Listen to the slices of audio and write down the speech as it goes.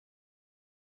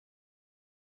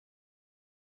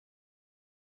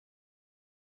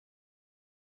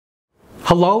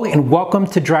Hello and welcome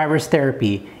to Driver's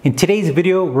Therapy. In today's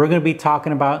video, we're going to be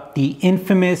talking about the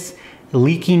infamous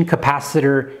leaking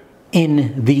capacitor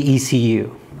in the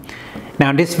ECU. Now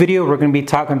in this video, we're going to be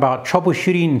talking about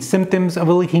troubleshooting symptoms of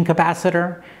a leaking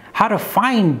capacitor, how to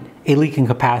find a leaking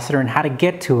capacitor and how to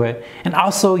get to it, and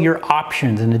also your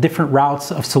options and the different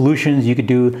routes of solutions you could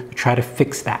do to try to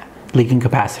fix that leaking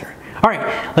capacitor. All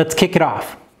right, let's kick it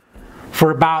off.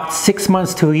 For about 6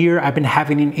 months to a year, I've been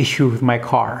having an issue with my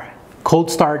car.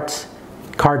 Cold starts,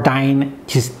 car dying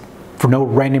just for no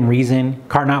random reason,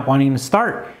 car not wanting to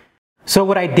start. So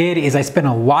what I did is I spent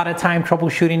a lot of time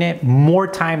troubleshooting it, more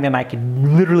time than I could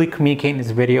literally communicate in this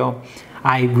video.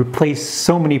 I replaced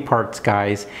so many parts,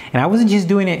 guys, and I wasn't just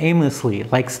doing it aimlessly.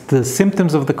 Like, the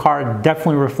symptoms of the car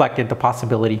definitely reflected the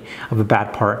possibility of a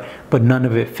bad part, but none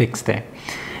of it fixed it.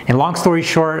 And long story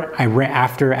short,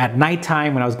 at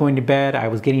nighttime when I was going to bed, I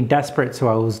was getting desperate, so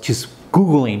I was just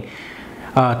Googling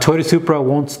Toyota Supra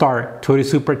won't start, Toyota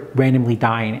Supra randomly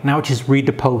dying. And I would just read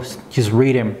the post, just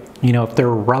read them. You know, if they're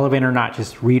relevant or not,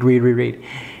 just read.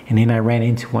 And then I ran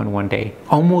into one day,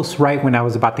 almost right when I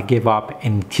was about to give up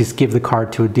and just give the car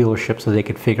to a dealership so they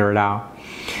could figure it out.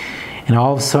 And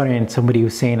all of a sudden, somebody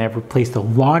was saying I've replaced a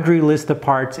laundry list of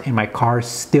parts and my car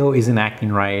still isn't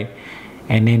acting right.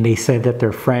 And then they said that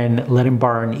their friend let him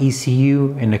borrow an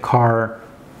ECU and the car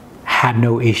had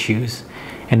no issues.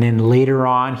 And then later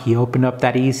on, he opened up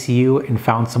that ECU and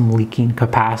found some leaking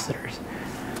capacitors.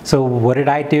 So what did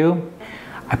I do?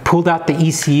 I pulled out the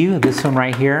ECU, this one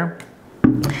right here,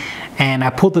 and I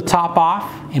pulled the top off.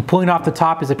 And pulling off the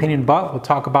top is a pain in the butt. We'll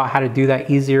talk about how to do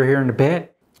that easier here in a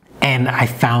bit. And I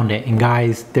found it, and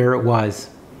guys, there it was,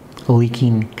 a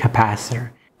leaking capacitor.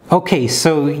 Okay,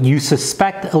 so you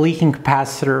suspect a leaking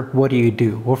capacitor, what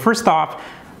do? Well, first off,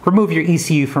 remove your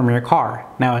ECU from your car.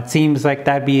 Now it seems like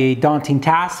that'd be a daunting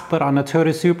task, but on the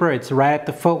Toyota Supra, it's right at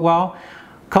the footwell.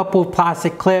 A couple of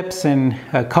plastic clips and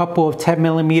a couple of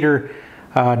 10mm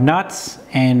nuts,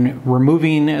 and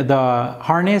removing the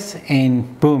harness,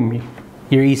 and boom,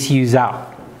 your ECU's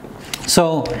out.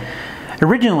 So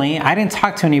originally, I didn't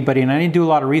talk to anybody and I didn't do a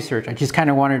lot of research. I just kind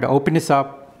of wanted to open this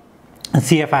up and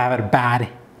see if I have a bad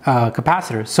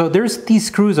capacitor. So there's these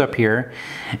screws up here,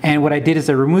 and what I did is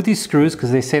I removed these screws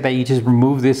because they say that you just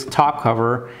remove this top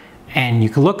cover and you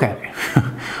can look at it.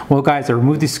 Well guys, I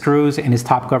removed these screws and this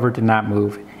top cover did not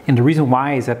move. And the reason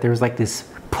why is that there's like this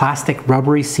plastic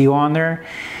rubbery seal on there,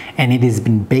 and it has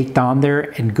been baked on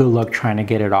there, and good luck trying to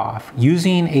get it off.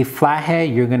 Using a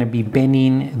flathead, you're going to be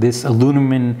bending this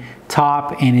aluminum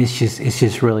top, and it's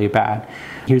just really bad.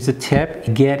 Here's a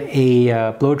tip: get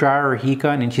a blow dryer or heat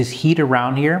gun and just heat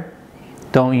around here.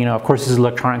 Don't, you know, of course this is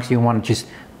electronics, you want to just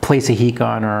place a heat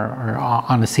gun or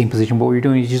on the same position. But what you're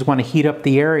doing is you just want to heat up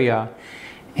the area,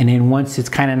 and then once it's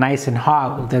kind of nice and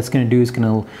hot, what that's going to do is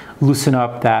going to loosen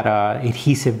up that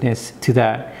adhesiveness to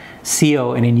that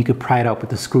seal, and then you could pry it up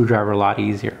with a screwdriver a lot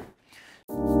easier.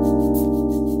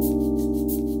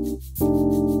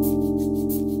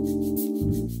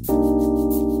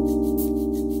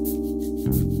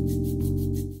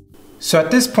 So at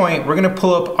this point, we're going to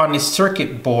pull up on the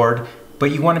circuit board,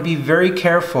 but you want to be very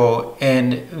careful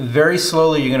and very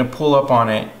slowly you're going to pull up on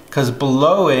it, because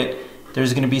below it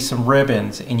there's going to be some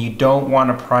ribbons and you don't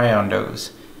want to pry on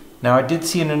those. Now I did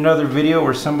see in another video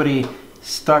where somebody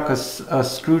stuck a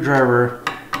screwdriver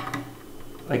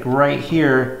like right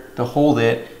here to hold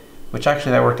it, which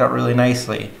actually that worked out really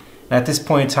nicely. And at this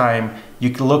point in time, you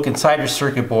can look inside your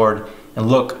circuit board and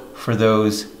look for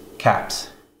those caps.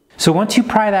 So once you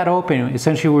pry that open,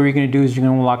 essentially what you're going to do is you're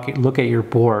going to look at your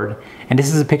board. And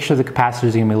this is a picture of the capacitors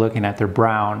you're going to be looking at. They're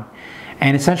brown.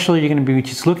 And essentially you're going to be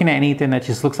just looking at anything that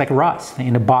just looks like rust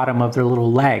in the bottom of their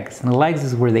little legs. And the legs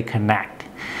is where they connect.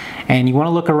 And you want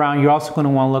to look around. You're also going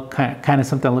to want to look kind of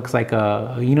something that looks like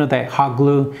a, you know, that hot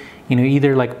glue, you know,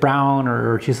 either like brown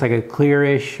or just like a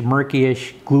clearish,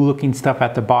 murkyish glue looking stuff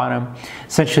at the bottom.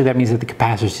 Essentially that means that the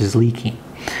capacitor is leaking.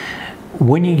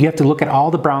 When you have to look at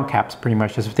all the brown caps, pretty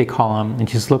much, that's what they call them, and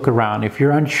just look around. If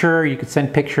you're unsure, you could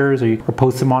send pictures or you can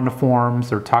post them on the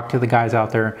forums or talk to the guys out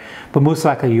there, but most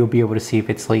likely you'll be able to see if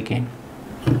it's leaking.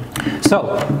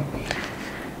 So,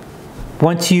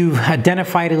 once you've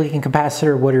identified a leaking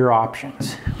capacitor, what are your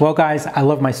options? Well guys, I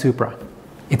love my Supra.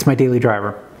 It's my daily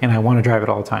driver and I want to drive it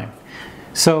all the time.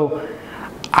 So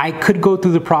I could go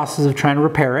through the process of trying to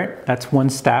repair it. That's one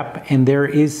step, and there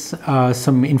is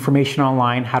some information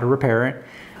online how to repair it,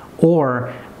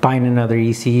 or buying another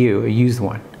ECU, a used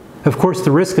one. Of course,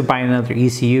 the risk of buying another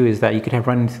ECU is that you could have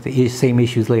run into the same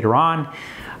issues later on,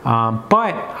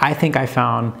 but I think I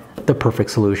found the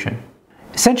perfect solution.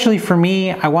 Essentially for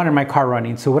me, I wanted my car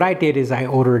running, so what I did is I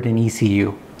ordered an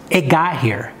ECU. It got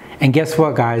here, And guess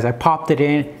what, guys? I popped it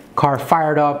in, car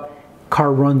fired up,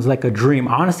 car runs like a dream.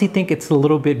 I honestly think it's a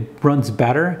little bit runs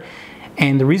better.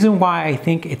 And the reason why I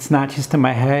think it's not just in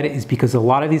my head is because a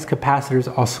lot of these capacitors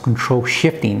also control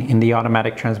shifting in the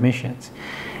automatic transmissions.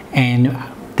 And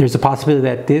there's a possibility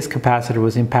that this capacitor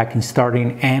was impacting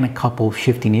starting and a couple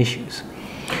shifting issues.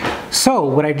 So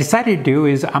what I decided to do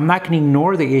is I'm not going to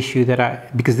ignore the issue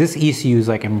because this ECU is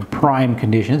like in prime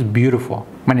condition. It's beautiful,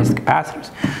 minus the capacitors.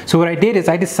 So what I did is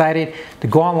I decided to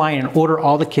go online and order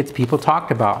all the kits people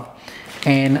talked about.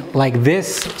 And like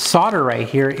this solder right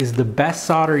here is the best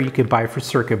solder you could buy for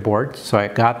circuit boards. So I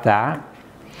got that.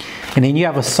 And then you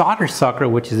have a solder sucker,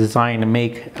 which is designed to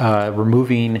make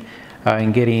removing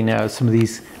and getting some of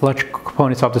these electrical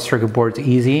components off the circuit boards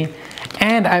easy.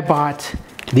 And I bought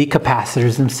the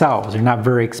capacitors themselves. They're not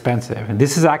very expensive. And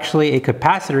this is actually a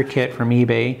capacitor kit from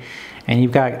eBay. And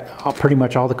you've got pretty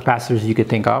much all the capacitors you could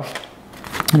think of.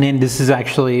 And then this is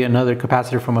actually another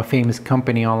capacitor from a famous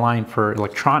company online for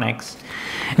electronics.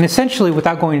 And essentially,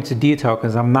 without going into detail,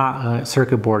 because I'm not a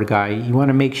circuit board guy, you want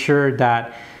to make sure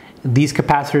that these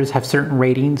capacitors have certain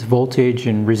ratings, voltage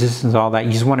and resistance, all that.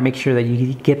 You just want to make sure that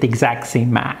you get the exact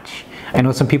same match. I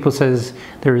know some people says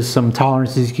there's some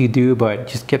tolerances you do, but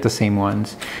just get the same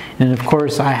ones. And of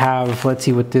course I have, let's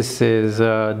see what this is,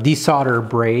 desolder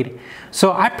braid.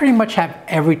 So I pretty much have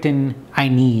everything I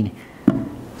need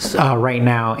right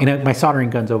now. And my soldering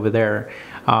gun's over there.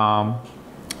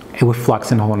 It would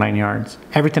flux in the whole 9 yards.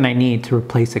 Everything I need to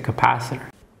replace a capacitor.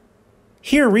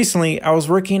 Here recently, I was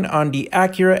working on the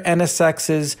Acura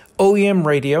NSX's OEM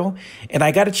radio, and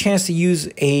I got a chance to use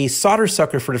a solder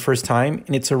sucker for the first time,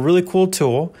 and it's a really cool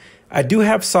tool. I do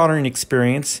have soldering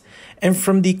experience, and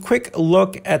from the quick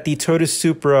look at the Toyota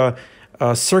Supra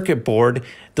circuit board,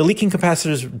 the leaking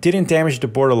capacitors didn't damage the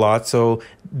board a lot, so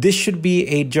this should be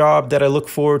a job that I look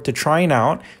forward to trying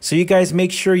out. So you guys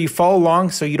make sure you follow along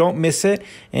so you don't miss it,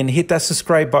 and hit that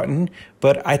subscribe button,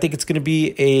 but I think it's going to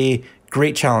be a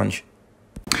great challenge.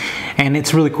 And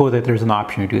it's really cool that there's an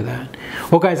option to do that.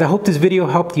 Well guys, I hope this video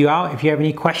helped you out. If you have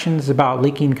any questions about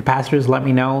leaking capacitors, let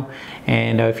me know.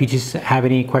 And if you just have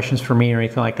any questions for me or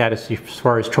anything like that as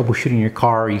far as troubleshooting your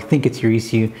car, or you think it's your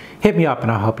ECU, hit me up and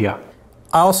I'll help you out.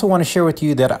 I also want to share with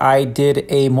you that I did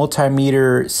a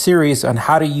multimeter series on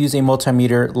how to use a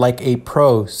multimeter like a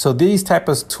pro. So these type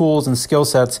of tools and skill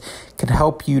sets can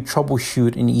help you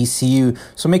troubleshoot an ECU.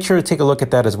 So make sure to take a look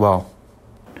at that as well.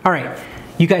 All right,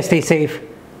 you guys stay safe.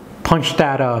 Punch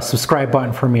that subscribe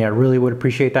button for me. I really would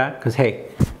appreciate that, because hey,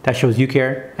 that shows you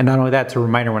care. And not only that, it's a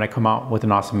reminder when I come out with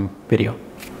an awesome video.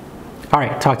 All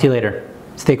right, talk to you later.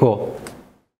 Stay cool.